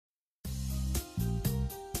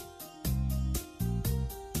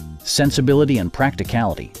Sensibility and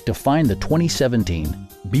practicality define the 2017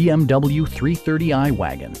 BMW 330i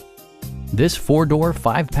wagon. This four-door,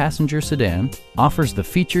 five-passenger sedan offers the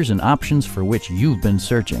features and options for which you've been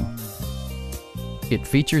searching. It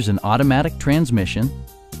features an automatic transmission,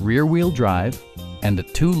 rear-wheel drive, and a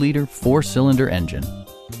 2-liter four-cylinder engine.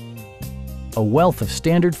 A wealth of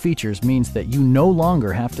standard features means that you no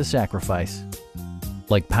longer have to sacrifice,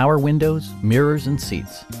 like power windows, mirrors and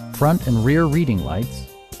seats, front and rear reading lights,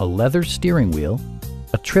 a leather steering wheel,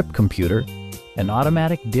 a trip computer, an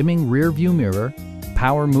automatic dimming rear view mirror,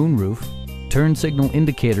 power moonroof, turn signal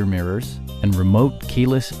indicator mirrors, and remote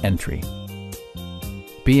keyless entry.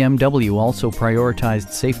 BMW also prioritized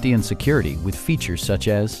safety and security with features such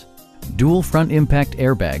as dual front impact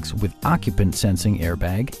airbags with occupant sensing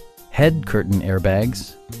airbag, head curtain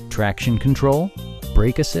airbags, traction control,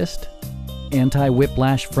 brake assist,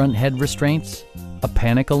 anti-whiplash front head restraints, a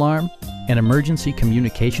panic alarm, an emergency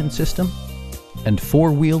communication system, and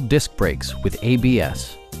four-wheel disc brakes with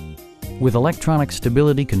ABS. With electronic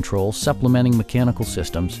stability control supplementing mechanical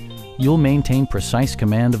systems, you'll maintain precise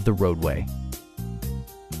command of the roadway.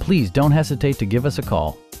 Please don't hesitate to give us a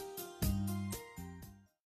call.